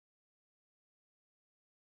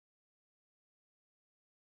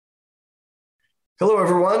Hello,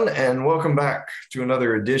 everyone, and welcome back to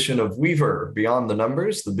another edition of Weaver Beyond the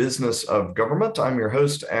Numbers, the business of government. I'm your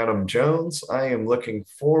host, Adam Jones. I am looking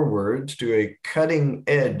forward to a cutting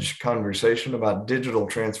edge conversation about digital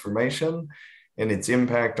transformation and its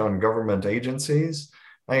impact on government agencies.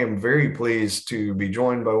 I am very pleased to be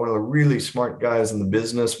joined by one of the really smart guys in the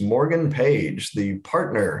business, Morgan Page, the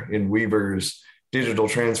partner in Weaver's digital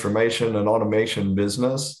transformation and automation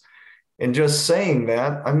business. And just saying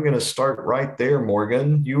that, I'm going to start right there,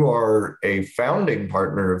 Morgan. You are a founding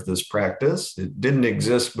partner of this practice. It didn't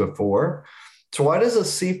exist before. So why does a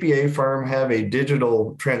CPA firm have a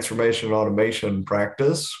digital transformation and automation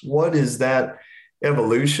practice? What is that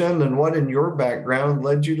evolution, and what in your background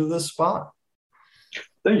led you to this spot?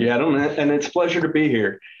 Thank you, Adam, and it's a pleasure to be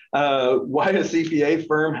here. Why a CPA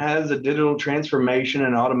firm has a digital transformation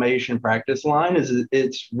and automation practice line is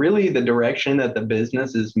it's really the direction that the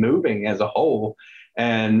business is moving as a whole,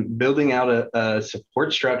 and building out a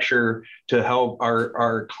support structure to help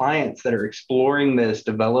our clients that are exploring this,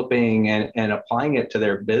 developing and applying it to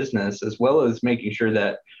their business, as well as making sure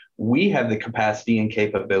that we have the capacity and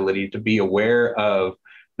capability to be aware of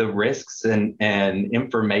the risks and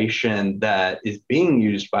information that is being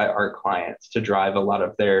used by our clients to drive a lot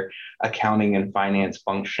of their accounting and finance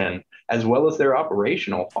function, as well as their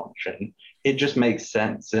operational function. It just makes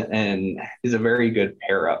sense and is a very good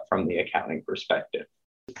pair up from the accounting perspective.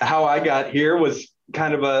 How I got here was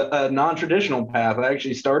kind of a non-traditional path. I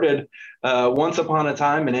actually started once upon a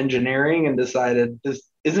time in engineering and decided this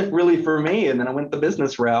isn't really for me. And then I went the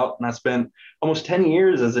business route, and I spent almost 10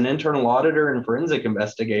 years as an internal auditor and forensic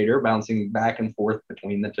investigator, bouncing back and forth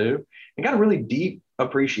between the two, and got a really deep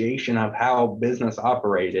appreciation of how business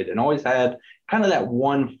operated, and always had kind of that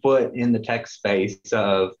one foot in the tech space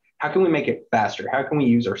of how can we make it faster? How can we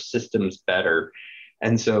use our systems better?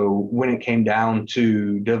 And so when it came down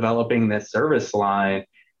to developing this service line,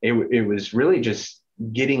 it was really just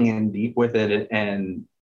getting in deep with it and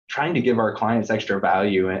trying to give our clients extra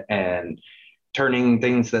value and turning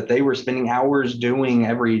things that they were spending hours doing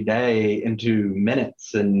every day into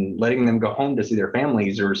minutes, and letting them go home to see their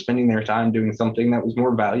families or spending their time doing something that was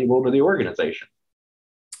more valuable to the organization.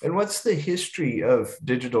 And what's the history of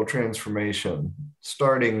digital transformation,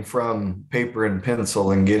 starting from paper and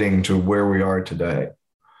pencil and getting to where we are today?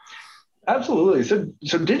 Absolutely.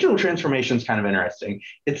 So digital transformation is kind of interesting.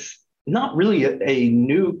 It's not really a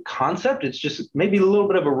new concept. It's just maybe a little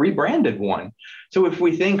bit of a rebranded one. So if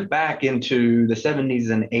we think back into the 70s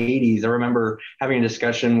and 80s, I remember having a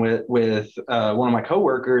discussion with one of my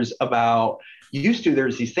coworkers about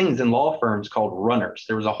there's these things in law firms called runners.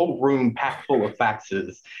 There was a whole room packed full of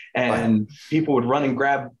faxes, and people would run and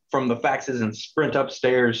grab from the faxes and sprint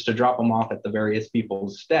upstairs to drop them off at the various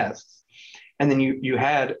people's desks. And then you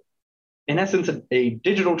had, in essence, a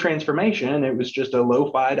digital transformation. It was just a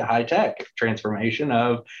lo-fi to high-tech transformation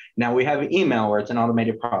of now we have email, where it's an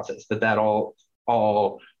automated process that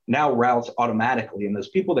all now routes automatically. And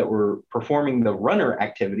those people that were performing the runner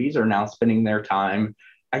activities are now spending their time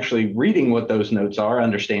actually reading what those notes are,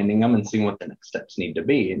 understanding them, and seeing what the next steps need to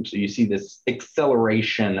be. And so you see this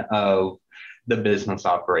acceleration of the business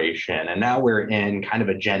operation. And now we're in kind of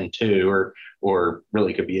a Gen 2, or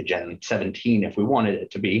really could be a Gen 17 if we wanted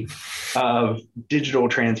it to be, of digital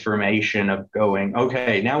transformation, of going,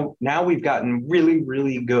 okay, now we've gotten really,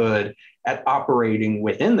 really good at operating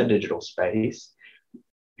within the digital space.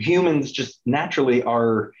 Humans just naturally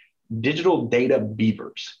are digital data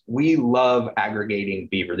beavers. We love aggregating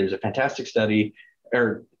beaver. There's a fantastic study,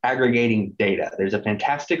 or aggregating data. There's a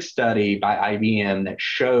fantastic study by IBM that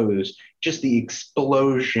shows just the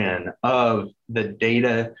explosion of the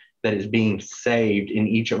data that is being saved in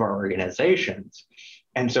each of our organizations.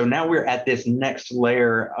 And so now we're at this next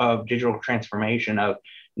layer of digital transformation of,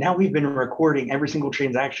 now we've been recording every single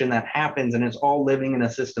transaction that happens, and it's all living in a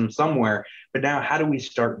system somewhere. But now how do we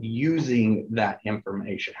start using that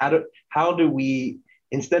information? How do we,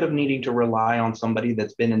 instead of needing to rely on somebody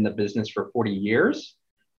that's been in the business for 40 years,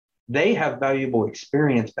 they have valuable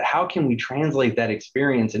experience, but how can we translate that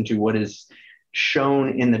experience into what is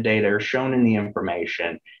shown in the data or shown in the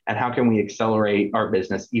information? And how can we accelerate our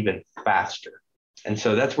business even faster? And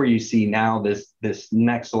so that's where you see now this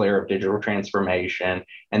next layer of digital transformation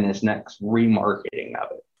and this next remarketing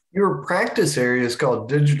of it. Your practice area is called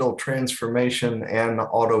digital transformation and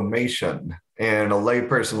automation. And a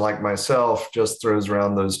layperson like myself just throws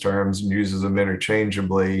around those terms and uses them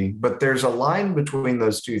interchangeably. But there's a line between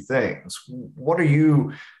those two things. What are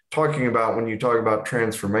you talking about when you talk about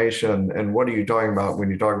transformation, and what are you talking about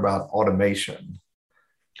when you talk about automation?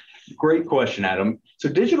 Great question, Adam. So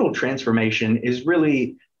digital transformation is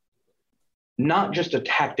really not just a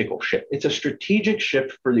tactical shift, it's a strategic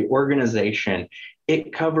shift for the organization.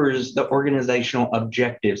 It covers the organizational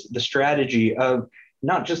objectives, the strategy of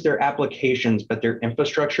not just their applications, but their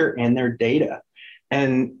infrastructure and their data.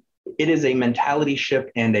 And it is a mentality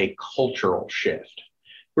shift and a cultural shift.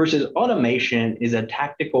 Versus automation is a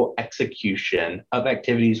tactical execution of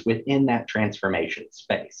activities within that transformation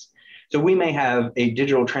space. So we may have a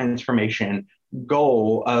digital transformation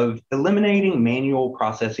goal of eliminating manual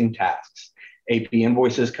processing tasks. AP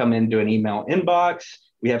invoices come into an email inbox.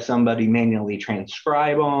 We have somebody manually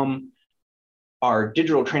transcribe them. Our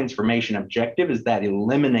digital transformation objective is that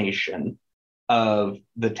elimination of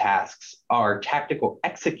the tasks. Our tactical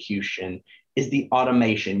execution is the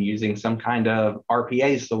automation using some kind of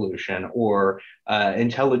RPA solution or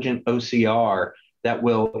intelligent OCR that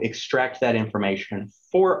will extract that information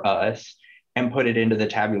for us and put it into the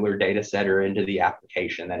tabular data set or into the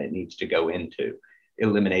application that it needs to go into,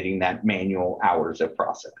 eliminating that manual hours of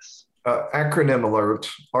process. Acronym alert,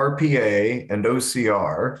 RPA and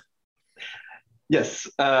OCR. Yes,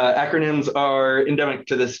 acronyms are endemic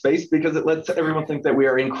to this space because it lets everyone think that we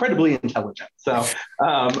are incredibly intelligent. So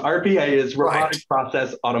RPA is robotic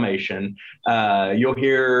process automation. You'll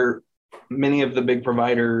hear many of the big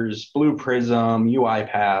providers, Blue Prism,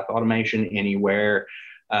 UiPath, Automation Anywhere.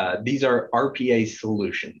 These are RPA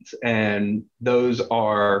solutions, and those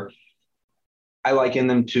are, I liken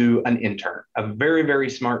them to an intern, a very, very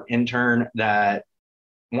smart intern that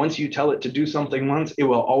once you tell it to do something once, it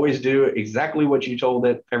will always do exactly what you told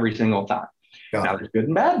it every single time. Yeah. Now, there's good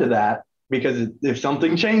and bad to that, because if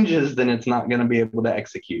something changes, then it's not going to be able to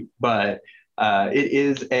execute. But it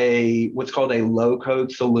is what's called a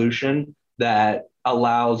low-code solution that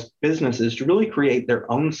allows businesses to really create their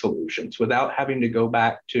own solutions without having to go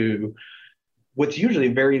back to what's usually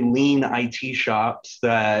very lean IT shops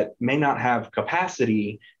that may not have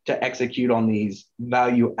capacity to execute on these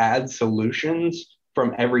value-add solutions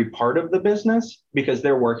from every part of the business, because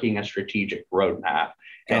they're working a strategic roadmap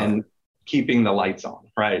and keeping the lights on,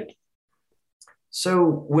 right? So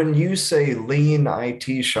when you say lean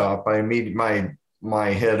IT shop,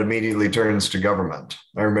 my head immediately turns to government.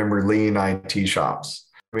 I remember lean IT shops.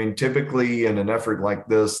 I mean, typically in an effort like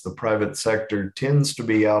this, the private sector tends to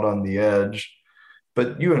be out on the edge,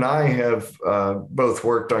 but you and I have both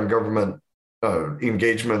worked on government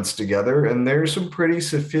engagements together, and there's some pretty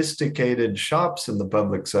sophisticated shops in the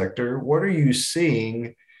public sector. What are you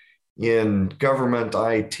seeing in government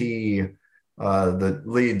IT that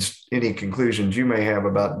leads any conclusions you may have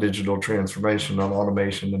about digital transformation and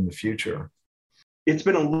automation in the future? It's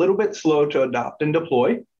been a little bit slow to adopt and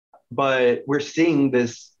deploy, but we're seeing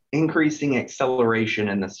this increasing acceleration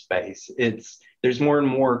in the space. There's more and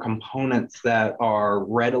more components that are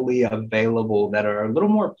readily available that are a little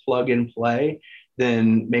more plug and play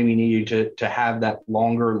than maybe needed to have that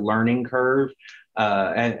longer learning curve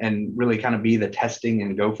and really kind of be the testing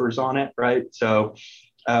and gophers on it, right? So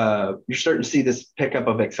you're starting to see this pickup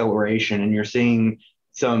of acceleration, and you're seeing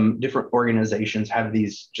some different organizations have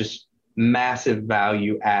these just massive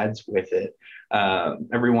value adds with it.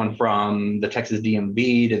 Everyone from the Texas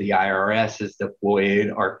DMV to the IRS has deployed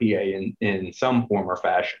RPA in some form or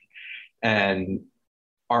fashion, and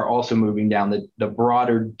are also moving down the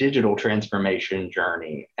broader digital transformation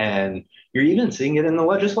journey. And you're even seeing it in the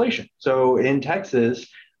legislation. So in Texas,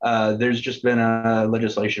 there's just been a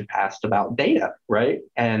legislation passed about data, right?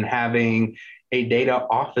 And having a data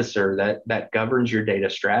officer that governs your data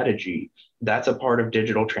strategy. That's a part of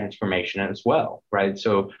digital transformation as well, right?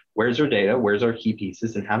 So where's our data? Where's our key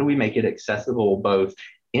pieces? And how do we make it accessible both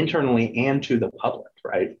internally and to the public,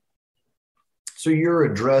 right? So you're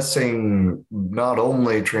addressing not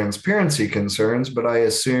only transparency concerns, but I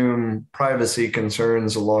assume privacy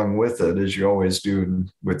concerns along with it, as you always do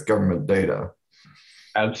with government data.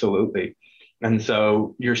 Absolutely. And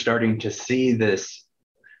so you're starting to see this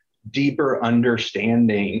deeper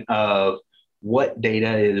understanding of what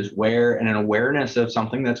data is where, and an awareness of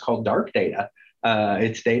something that's called dark data.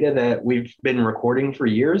 It's data that we've been recording for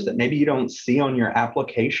years that maybe you don't see on your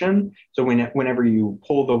application. So whenever you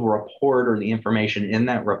pull the report or the information in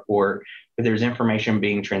that report, if there's information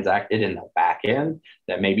being transacted in the back end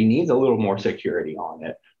that maybe needs a little more security on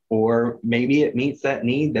it, or maybe it meets that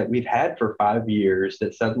need that we've had for 5 years,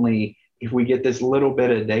 that suddenly, if we get this little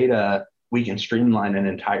bit of data, we can streamline an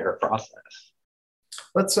entire process.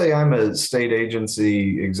 Let's say I'm a state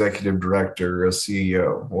agency executive director, a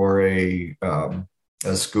CEO, or a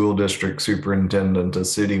school district superintendent, a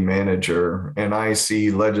city manager, and I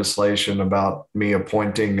see legislation about me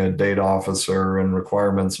appointing a data officer and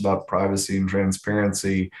requirements about privacy and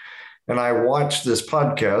transparency. and I watch this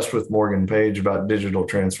podcast with Morgan Page about digital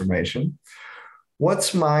transformation,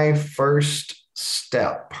 what's my first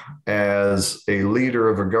step as a leader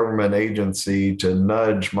of a government agency to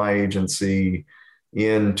nudge my agency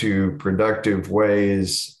into productive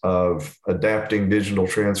ways of adapting digital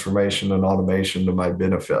transformation and automation to my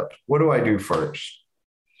benefit? What do I do first?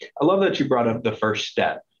 I love that you brought up the first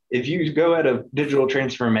step. If you go at a digital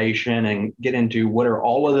transformation and get into what are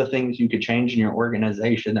all of the things you could change in your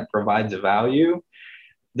organization that provides value,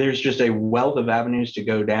 there's just a wealth of avenues to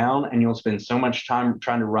go down, and you'll spend so much time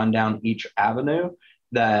trying to run down each avenue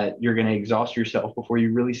that you're going to exhaust yourself before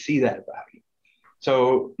you really see that value.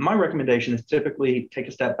 So my recommendation is typically take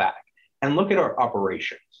a step back and look at our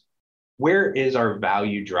operations. Where is our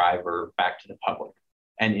value driver back to the public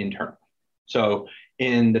and internal? So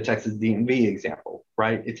in the Texas DMV example,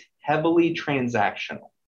 right, it's heavily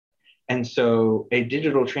transactional. And so a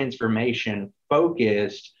digital transformation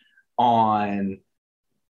focused on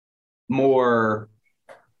more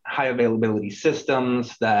high availability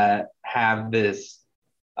systems that have this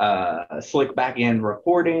slick back end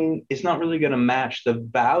reporting is not really going to match the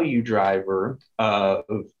value driver of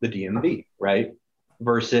the DMV, right?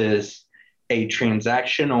 Versus a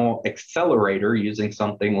transactional accelerator using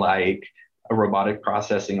something like a robotic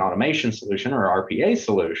processing automation solution or RPA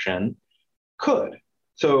solution could.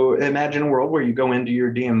 So imagine a world where you go into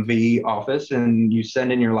your DMV office and you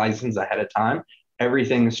send in your license ahead of time.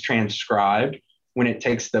 Everything's transcribed. When it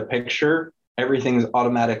takes the picture, everything's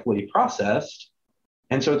automatically processed.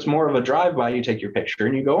 And so it's more of a drive-by. You take your picture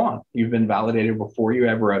and you go on. You've been validated before you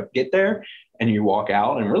ever get there, and you walk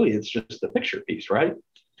out, and really it's just the picture piece, right?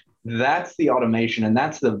 That's the automation, and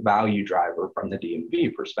that's the value driver from the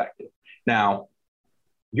DMV perspective. Now,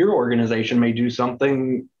 your organization may do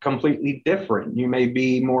something completely different. You may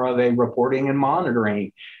be more of a reporting and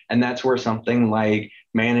monitoring, and that's where something like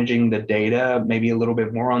managing the data, maybe a little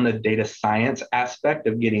bit more on the data science aspect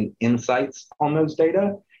of getting insights on those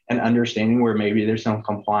data and understanding where maybe there's some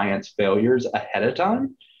compliance failures ahead of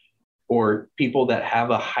time, or people that have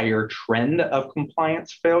a higher trend of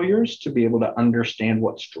compliance failures to be able to understand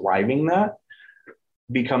what's driving that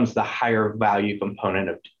becomes the higher value component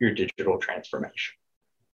of your digital transformation.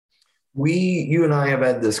 You and I have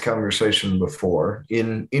had this conversation before.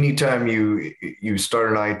 Anytime you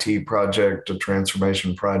start an IT project, a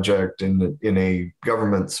transformation project in a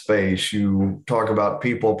government space, you talk about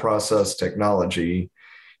people, process, technology.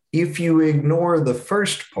 If you ignore the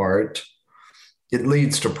first part, it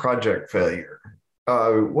leads to project failure.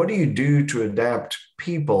 What do you do to adapt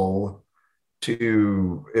people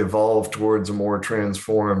to evolve towards a more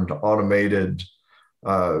transformed, automated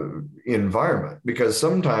environment? Because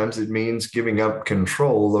sometimes it means giving up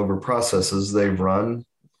control over processes they've run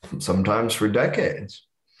sometimes for decades.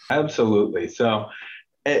 Absolutely. So,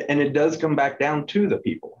 and it does come back down to the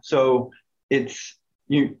people. So it's,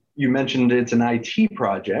 you mentioned it's an IT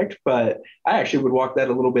project, but I actually would walk that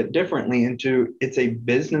a little bit differently into it's a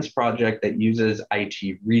business project that uses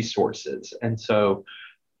IT resources. And so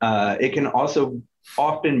it can also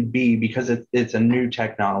often be, because it's a new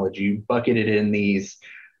technology, bucketed in these,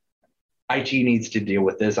 IT needs to deal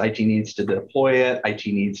with this, IT needs to deploy it, IT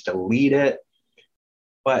needs to lead it.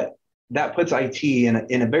 But that puts IT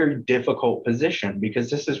in a very difficult position,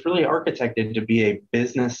 because this is really architected to be a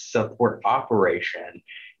business support operation.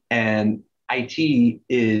 And IT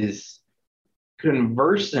is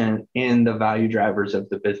conversant in the value drivers of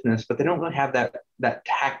the business, but they don't really have that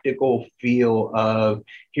tactical feel of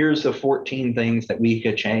here's the 14 things that we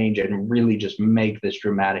could change and really just make this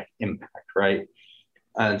dramatic impact, right?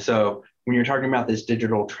 And so when you're talking about this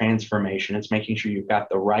digital transformation, it's making sure you've got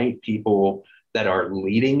the right people that are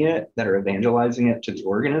leading it, that are evangelizing it to the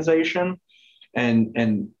organization,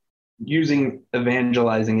 and using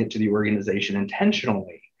evangelizing it to the organization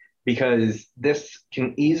intentionally, because this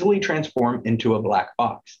can easily transform into a black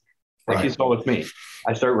box. Like right. You saw with me,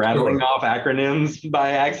 I start rattling off acronyms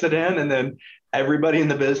by accident, and then everybody in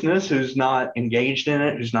the business who's not engaged in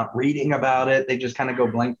it, who's not reading about it, they just kind of go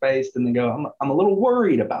blank-faced and they go, I'm a little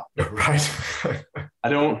worried about it. Right.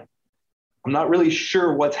 I'm not really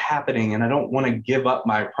sure what's happening, and I don't want to give up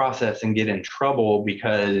my process and get in trouble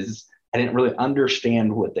because I didn't really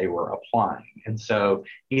understand what they were applying. And so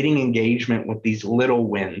getting engagement with these little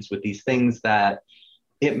wins, with these things that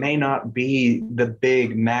it may not be the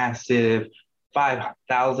big, massive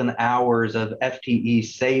 5,000 hours of FTE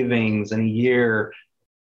savings in a year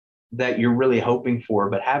that you're really hoping for,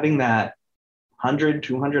 but having that 100,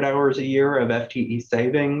 200 hours a year of FTE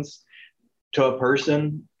savings to a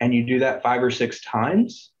person, and you do that 5 or 6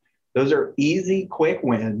 times, those are easy, quick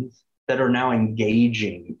wins that are now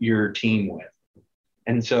engaging your team with.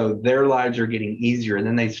 And so their lives are getting easier. And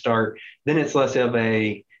then it's less of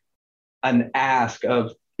an ask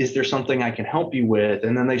of, is there something I can help you with?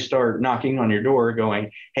 And then they start knocking on your door going,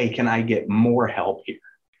 hey, can I get more help here?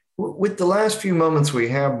 With the last few moments we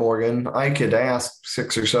have, Morgan, I could ask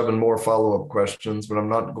 6 or 7 more follow-up questions, but I'm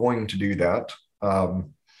not going to do that.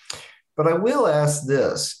 But I will ask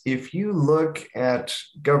this. If you look at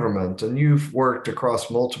government, and you've worked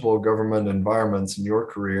across multiple government environments in your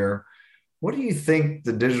career, what do you think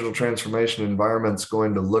the digital transformation environment's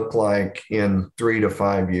going to look like in 3 to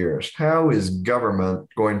 5 years? How is government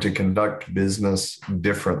going to conduct business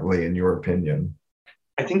differently, in your opinion?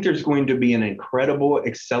 I think there's going to be an incredible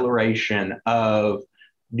acceleration of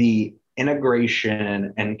the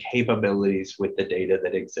integration and capabilities with the data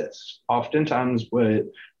that exists. Oftentimes, what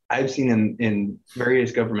I've seen in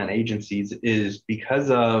various government agencies is because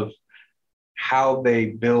of how they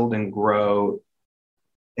build and grow,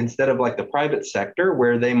 instead of like the private sector,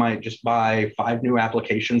 where they might just buy 5 new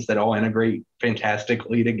applications that all integrate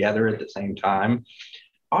fantastically together at the same time.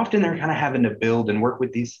 Often they're kind of having to build and work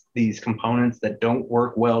with these components that don't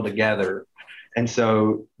work well together. And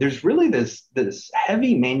so there's really this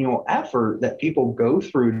heavy manual effort that people go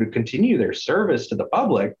through to continue their service to the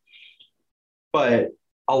public. But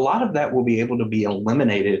a lot of that will be able to be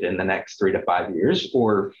eliminated in the next 3 to 5 years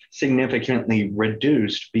or significantly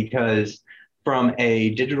reduced, because from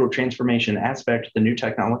a digital transformation aspect, the new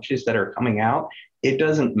technologies that are coming out, it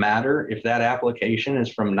doesn't matter if that application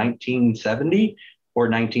is from 1970 or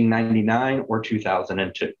 1999 or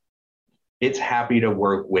 2002. It's happy to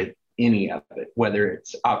work with any of it, whether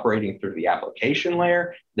it's operating through the application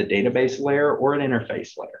layer, the database layer, or an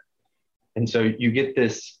interface layer. And so you get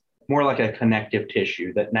this more like a connective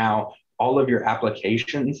tissue that now all of your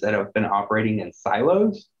applications that have been operating in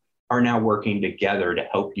silos are now working together to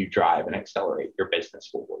help you drive and accelerate your business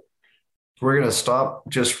forward. We're going to stop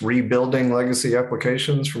just rebuilding legacy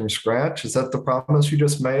applications from scratch. Is that the promise you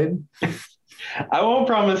just made? I won't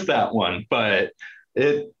promise that one, but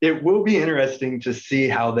it will be interesting to see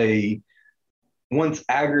how they, once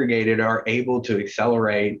aggregated, are able to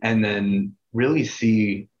accelerate and then really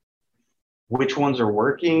see which ones are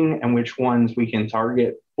working and which ones we can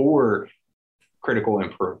target for critical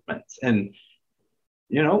improvements. And,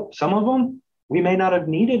 some of them, we may not have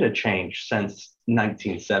needed a change since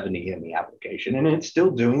 1970 in the application, and it's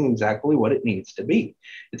still doing exactly what it needs to be.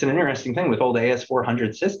 It's an interesting thing with old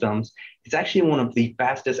AS400 systems. It's actually one of the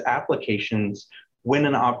fastest applications when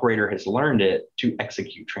an operator has learned it to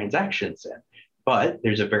execute transactions in. But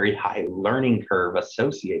there's a very high learning curve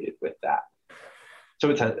associated with that. So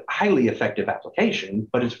it's a highly effective application,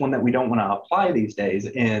 but it's one that we don't want to apply these days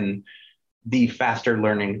in the faster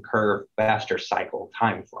learning curve, faster cycle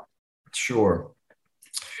time frame. Sure.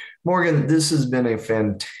 Morgan, this has been a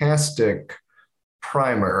fantastic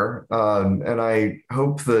primer, and I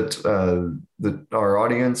hope that our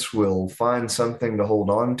audience will find something to hold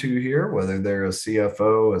on to here, whether they're a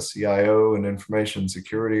CFO, a CIO, an information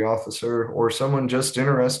security officer, or someone just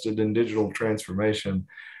interested in digital transformation.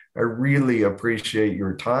 I really appreciate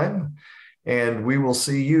your time, and we will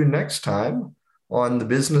see you next time on The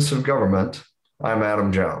Business of Government. I'm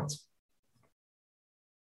Adam Jones.